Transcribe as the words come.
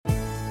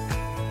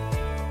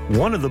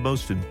One of the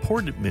most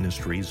important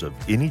ministries of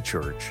any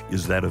church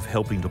is that of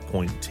helping to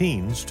point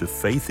teens to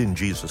faith in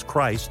Jesus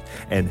Christ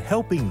and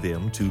helping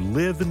them to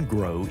live and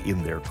grow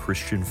in their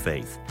Christian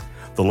faith.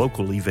 The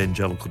local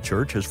evangelical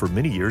church has for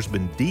many years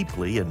been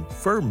deeply and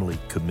firmly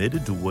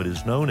committed to what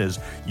is known as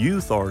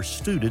youth or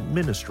student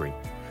ministry.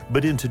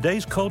 But in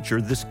today's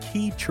culture, this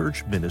key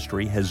church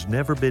ministry has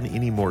never been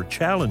any more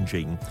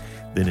challenging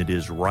than it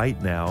is right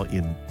now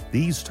in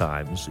these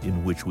times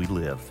in which we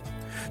live.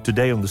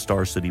 Today on the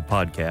Star City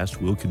podcast,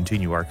 we'll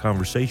continue our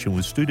conversation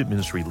with student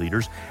ministry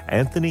leaders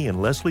Anthony and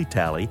Leslee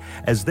Talley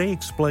as they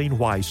explain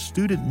why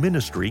student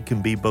ministry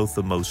can be both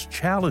the most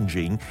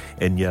challenging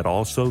and yet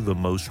also the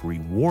most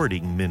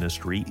rewarding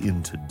ministry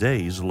in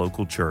today's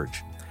local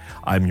church.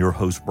 I'm your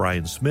host,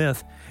 Brian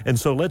Smith, and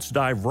so let's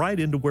dive right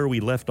into where we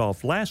left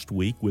off last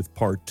week with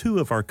part 2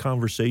 of our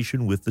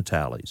conversation with the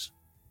Talleys.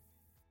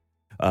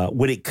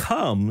 When it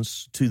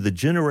comes to the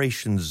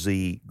Generation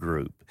Z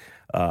group,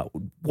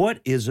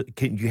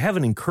 can you have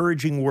an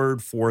encouraging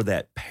word for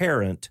that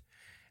parent?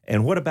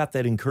 And what about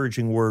that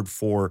encouraging word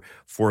for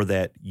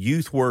that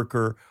youth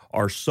worker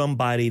or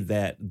somebody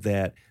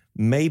that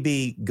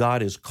maybe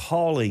God is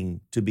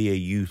calling to be a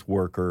youth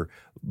worker,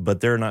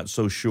 but they're not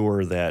so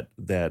sure that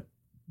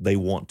they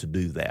want to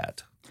do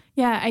that?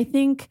 Yeah, I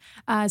think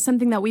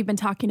something that we've been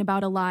talking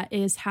about a lot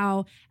is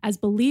how, as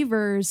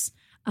believers,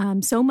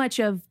 so much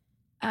of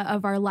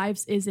our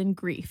lives is in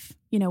grief.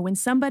 You know, when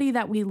somebody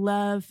that we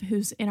love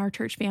who's in our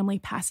church family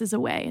passes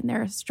away and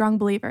they're a strong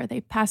believer, they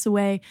pass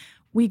away,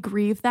 we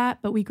grieve that,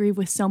 but we grieve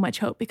with so much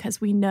hope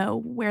because we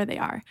know where they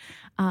are.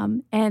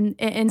 And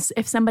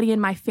if somebody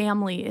in my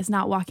family is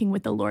not walking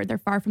with the Lord, they're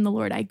far from the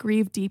Lord, I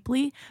grieve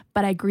deeply,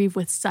 but I grieve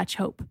with such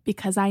hope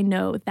because I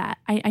know that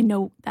I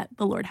know that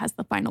the Lord has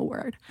the final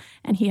word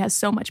and He has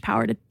so much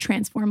power to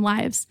transform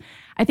lives.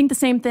 I think the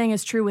same thing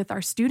is true with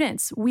our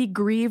students. We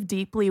grieve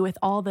deeply with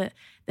all the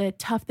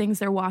tough things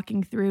they're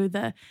walking through,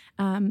 the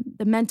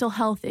mental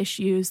health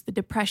issues, the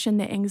depression,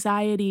 the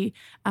anxiety,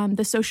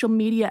 the social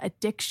media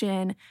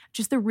addiction,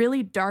 just the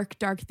really dark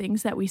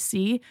things that we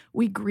see.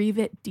 We grieve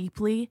it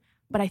deeply.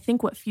 But I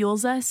think what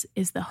fuels us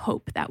is the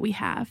hope that we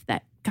have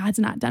that God's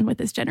not done with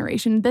this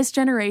generation. This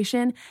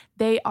generation,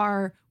 they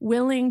are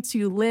willing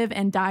to live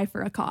and die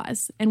for a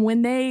cause. And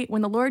when the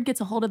Lord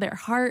gets a hold of their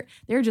heart,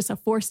 they're just a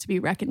force to be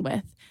reckoned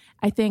with.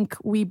 I think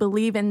we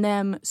believe in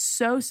them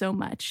so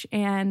much.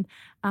 And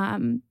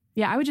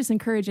I would just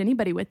encourage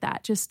anybody with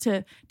that, just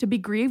to be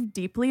grieved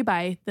deeply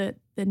by the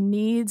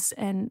needs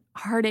and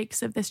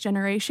heartaches of this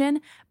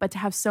generation, but to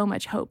have so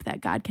much hope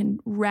that God can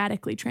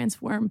radically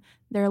transform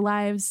their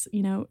lives,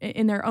 you know,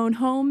 in their own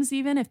homes,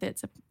 even if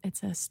it's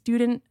a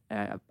student,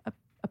 a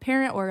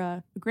parent or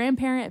a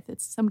grandparent, if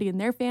it's somebody in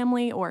their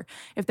family, or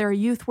if they're a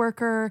youth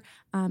worker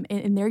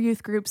in their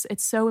youth groups.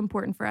 It's so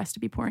important for us to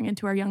be pouring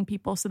into our young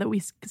people so that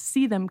we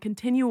see them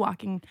continue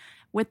walking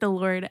with the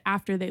Lord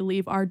after they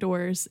leave our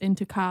doors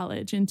into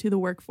college, into the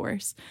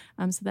workforce,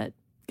 so that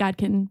God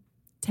can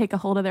take a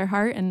hold of their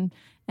heart and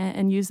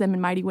use them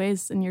in mighty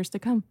ways in years to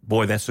come.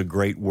 Boy, that's a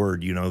great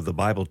word. You know, the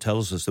Bible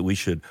tells us that we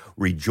should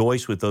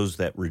rejoice with those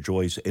that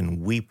rejoice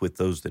and weep with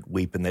those that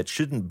weep. And that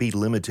shouldn't be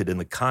limited in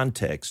the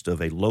context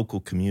of a local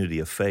community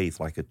of faith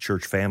like a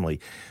church family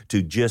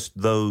to just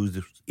those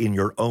in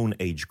your own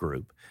age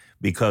group,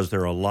 because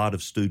there are a lot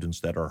of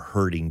students that are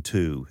hurting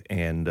too.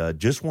 And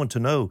just want to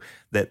know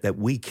that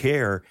we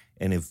care.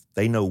 And if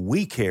they know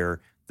we care,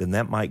 then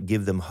that might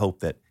give them hope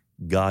that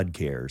God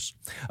cares.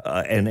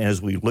 And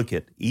as we look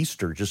at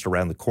Easter just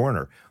around the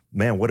corner,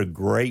 man, what a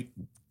great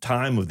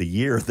time of the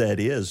year that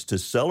is to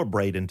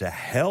celebrate and to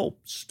help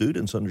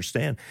students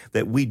understand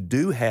that we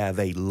do have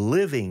a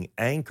living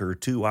anchor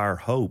to our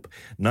hope,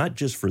 not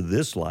just for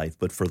this life,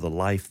 but for the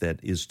life that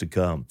is to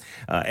come.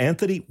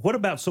 Anthony, what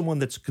about someone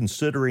that's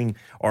considering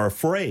or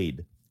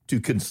afraid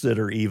to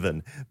consider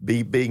even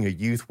being a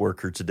youth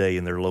worker today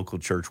in their local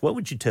church? What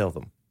would you tell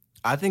them?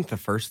 I think the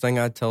first thing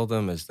I'd tell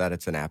them is that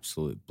it's an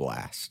absolute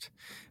blast.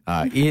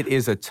 It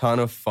is a ton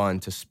of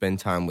fun to spend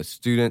time with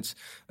students,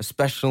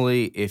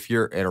 especially if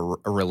you're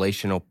a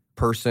relational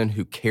person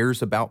who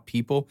cares about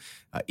people.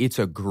 It's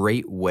a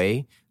great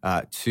way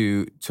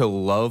to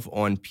love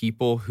on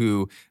people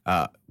who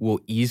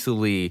will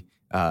easily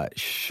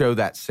show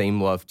that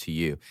same love to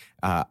you.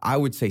 I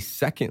would say,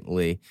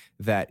 secondly,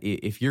 that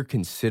if you're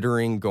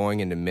considering going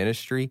into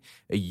ministry,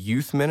 a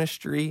youth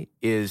ministry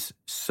is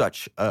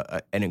such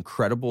an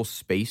incredible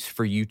space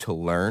for you to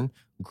learn,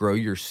 grow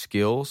your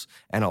skills,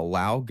 and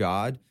allow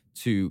God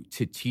to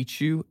teach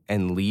you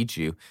and lead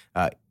you.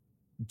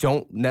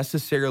 Don't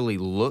necessarily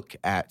look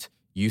at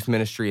youth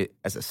ministry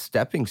as a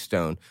stepping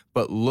stone,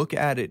 but look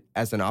at it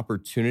as an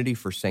opportunity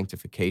for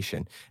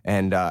sanctification.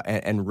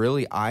 And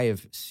really, I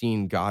have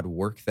seen God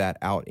work that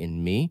out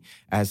in me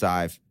as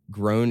I've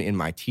grown in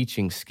my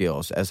teaching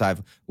skills, as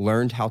I've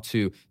learned how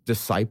to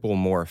disciple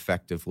more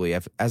effectively,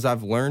 as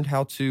I've learned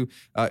how to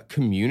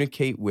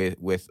communicate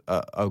with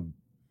a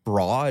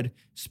broad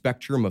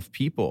spectrum of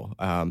people.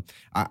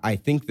 I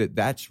think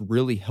that's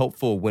really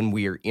helpful when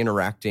we are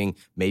interacting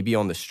maybe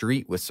on the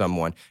street with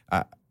someone.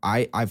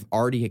 I've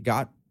already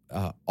got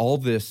all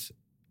this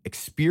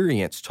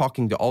experience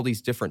talking to all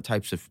these different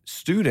types of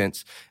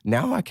students,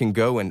 now I can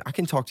go and I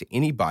can talk to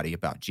anybody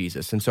about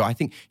Jesus. And so I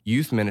think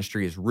youth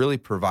ministry has really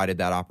provided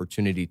that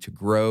opportunity to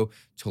grow,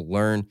 to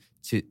learn,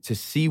 to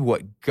see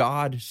what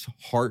God's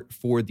heart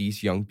for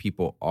these young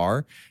people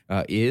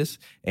is.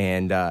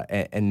 And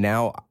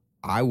now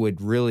I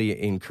would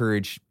really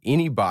encourage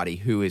anybody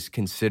who is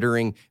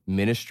considering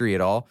ministry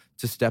at all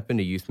to step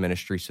into youth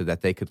ministry so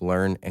that they could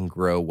learn and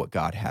grow what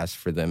God has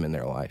for them in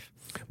their life.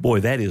 Boy,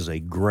 that is a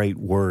great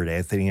word,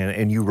 Anthony,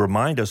 and you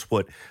remind us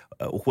what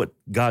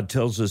God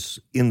tells us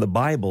in the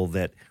Bible,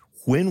 that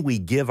when we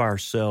give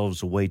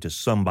ourselves away to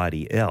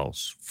somebody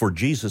else for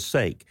Jesus'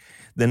 sake,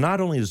 then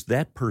not only is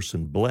that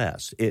person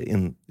blessed,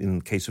 in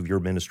the case of your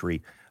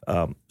ministry,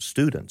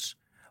 students,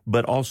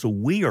 but also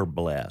we are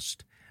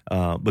blessed.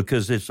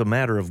 Because it's a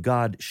matter of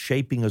God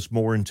shaping us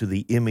more into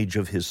the image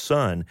of His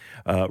Son,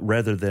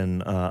 rather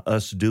than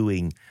us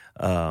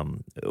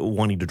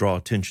wanting to draw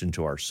attention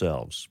to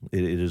ourselves.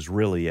 It is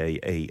really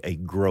a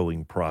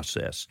growing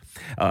process.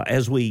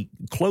 As we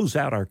close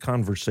out our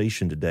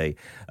conversation today,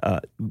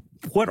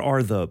 what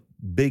are the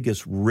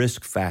biggest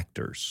risk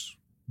factors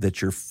that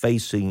you're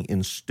facing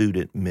in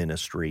student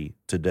ministry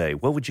today?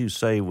 What would you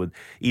say, with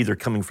either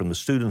coming from the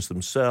students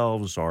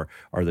themselves or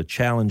the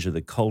challenge of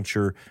the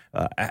culture?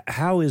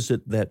 How is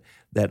it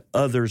that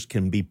others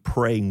can be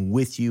praying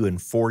with you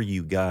and for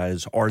you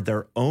guys, or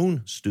their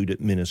own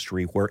student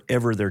ministry,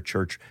 wherever their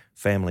church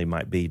family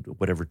might be,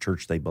 whatever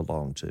church they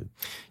belong to?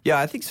 Yeah,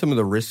 I think some of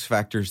the risk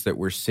factors that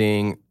we're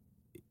seeing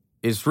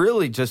is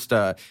really just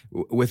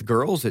with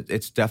girls,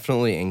 it's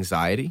definitely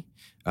anxiety.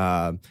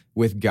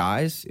 With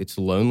guys, it's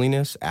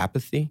loneliness,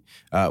 apathy.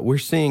 We're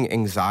seeing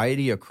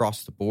anxiety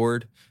across the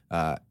board.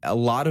 A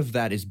lot of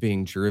that is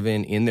being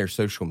driven in their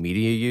social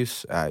media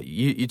use.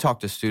 You talk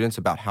to students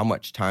about how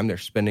much time they're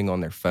spending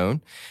on their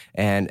phone,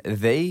 and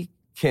they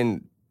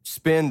can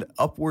spend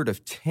upward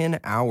of 10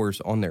 hours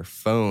on their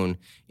phone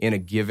in a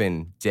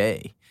given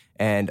day.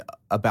 And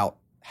about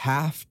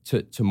half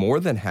to more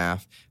than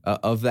half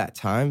of that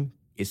time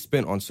is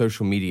spent on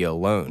social media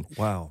alone.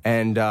 Wow.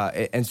 And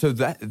so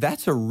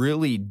that's a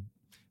really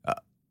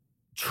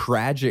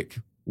tragic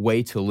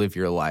way to live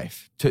your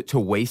life, to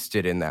waste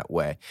it in that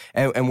way.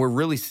 And we're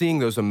really seeing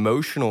those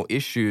emotional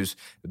issues,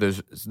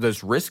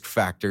 those risk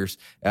factors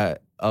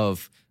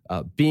of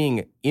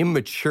being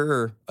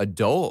immature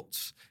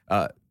adults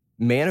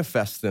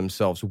manifest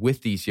themselves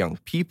with these young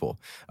people.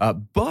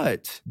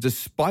 But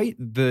despite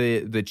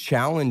the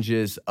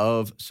challenges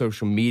of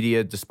social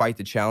media, despite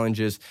the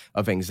challenges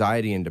of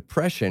anxiety and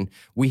depression,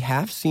 we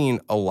have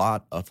seen a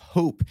lot of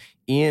hope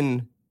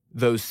in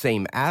those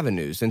same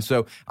avenues. And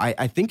so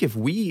I think if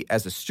we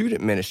as a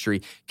student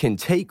ministry can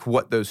take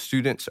what those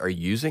students are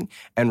using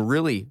and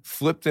really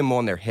flip them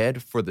on their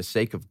head for the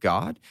sake of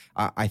God,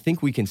 I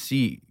think we can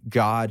see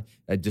God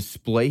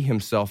display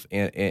Himself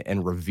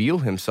and reveal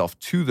Himself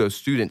to those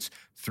students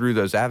through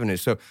those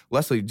avenues. So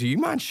Leslee, do you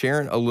mind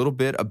sharing a little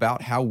bit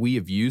about how we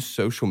have used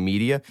social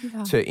media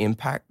to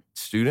impact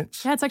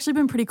students? Yeah, it's actually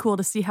been pretty cool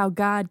to see how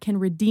God can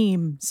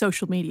redeem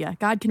social media.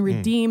 God can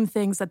redeem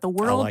things that the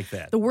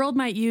world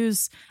might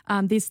use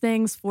these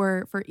things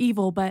for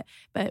evil, but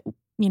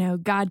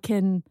God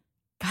can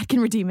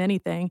redeem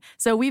anything.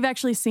 So we've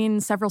actually seen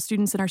several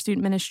students in our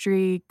student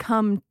ministry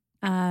come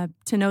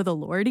to know the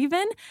Lord,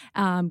 even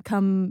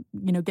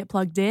get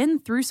plugged in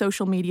through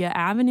social media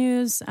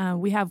avenues.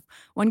 We have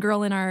one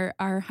girl in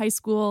our high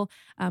school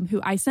who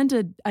I sent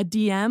a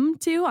DM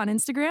to on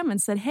Instagram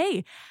and said,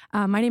 "Hey,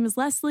 my name is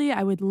Leslee.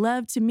 I would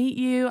love to meet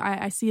you.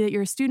 I see that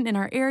you're a student in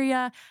our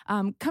area.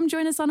 Come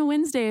join us on a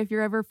Wednesday if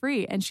you're ever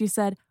free." And she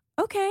said,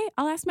 "Okay,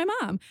 I'll ask my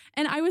mom."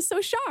 And I was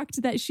so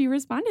shocked that she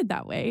responded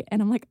that way.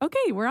 And I'm like,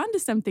 okay, we're onto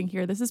something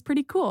here. This is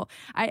pretty cool.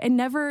 I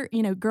never,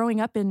 growing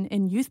up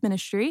in youth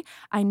ministry,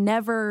 I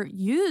never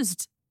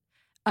used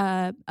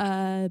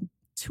a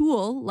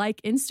tool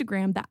like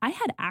Instagram that I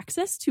had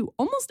access to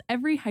almost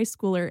every high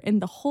schooler in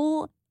the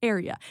whole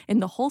area,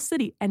 in the whole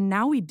city. And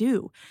now we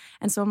do.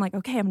 And so I'm like,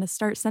 okay, I'm going to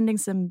start sending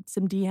some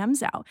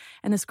DMs out.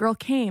 And this girl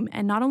came,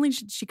 and not only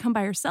did she come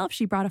by herself,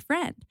 she brought a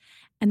friend.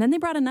 And then they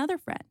brought another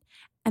friend.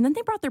 And then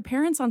they brought their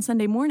parents on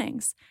Sunday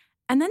mornings.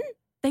 And then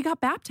they got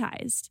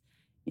baptized,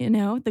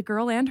 the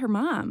girl and her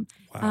mom,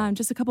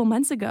 just a couple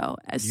months ago.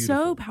 It's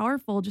so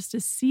powerful just to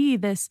see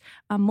this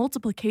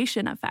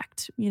multiplication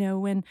effect,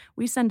 when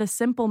we send a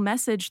simple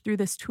message through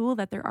this tool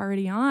that they're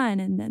already on,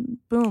 and then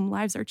boom,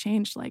 lives are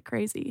changed like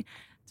crazy.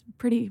 It's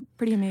pretty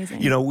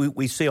amazing.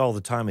 We see all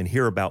the time and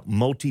hear about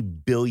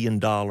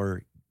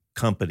multi-billion-dollar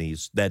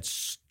companies that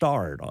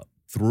start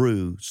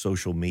through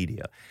social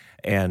media.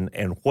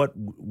 And what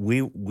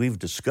we've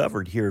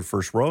discovered here at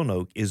First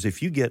Roanoke is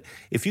if you get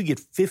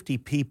 50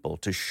 people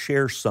to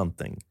share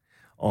something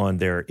on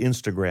their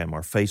Instagram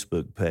or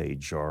Facebook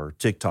page or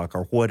TikTok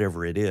or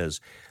whatever it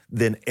is,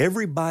 then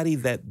everybody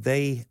that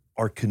they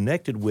are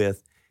connected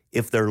with,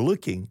 if they're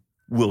looking,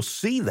 will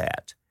see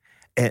that.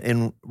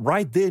 And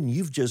right then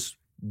you've just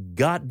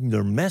gotten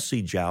their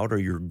message out or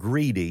your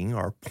greeting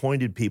or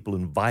pointed people,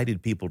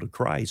 invited people to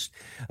Christ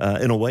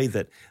in a way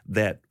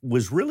that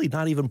was really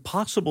not even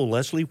possible,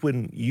 Leslie,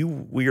 when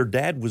your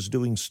dad was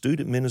doing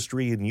student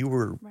ministry and you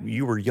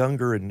were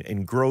younger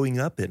and growing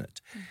up in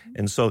it. Mm-hmm.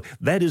 And so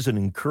that is an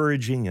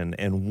encouraging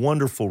and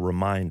wonderful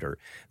reminder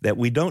that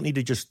we don't need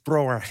to just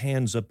throw our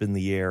hands up in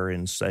the air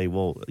and say,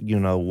 well,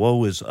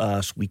 woe is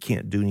us, we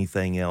can't do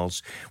anything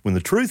else. When the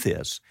truth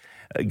is,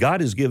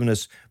 God has given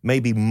us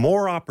maybe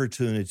more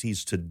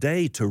opportunities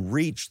today to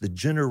reach the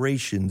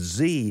Generation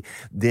Z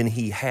than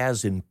He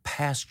has in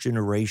past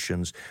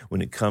generations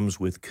when it comes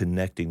with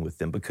connecting with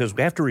them. Because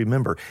we have to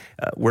remember,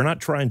 we're not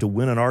trying to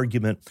win an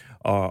argument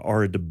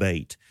or a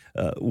debate.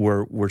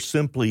 We're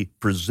simply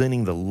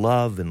presenting the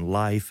love and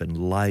life and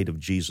light of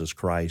Jesus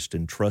Christ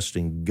and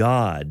trusting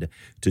God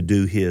to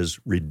do His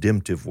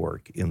redemptive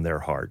work in their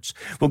hearts.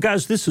 Well,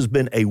 guys, this has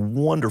been a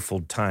wonderful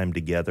time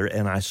together,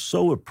 and I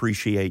so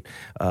appreciate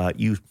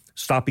you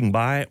stopping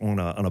by on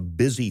a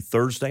busy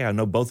Thursday. I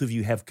know both of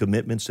you have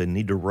commitments and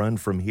need to run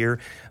from here,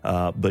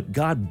 but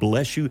God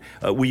bless you.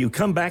 Will you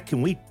come back?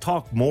 Can we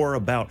talk more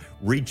about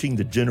reaching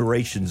the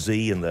Generation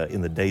Z in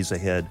the days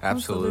ahead?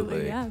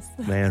 Absolutely. Yes.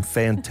 Man,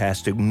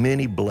 fantastic.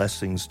 Many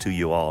blessings to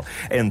you all.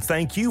 And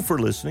thank you for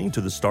listening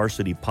to the Star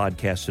City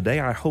Podcast today.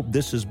 I hope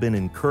this has been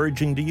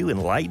encouraging to you,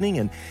 enlightening,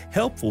 and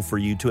helpful for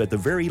you to, at the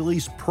very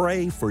least,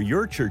 pray for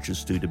your church's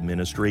student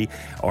ministry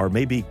or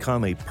maybe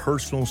become a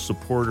personal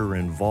supporter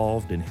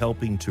involved in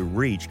helping to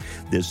reach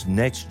this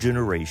next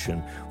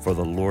generation for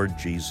the Lord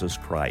Jesus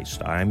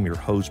Christ. I'm your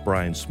host,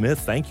 Brian Smith.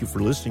 Thank you for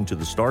listening to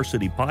the Star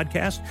City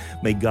Podcast.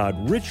 May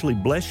God richly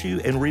bless you,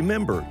 and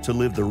remember to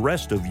live the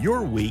rest of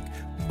your week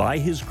by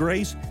His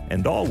grace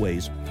and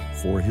always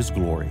for His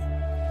glory.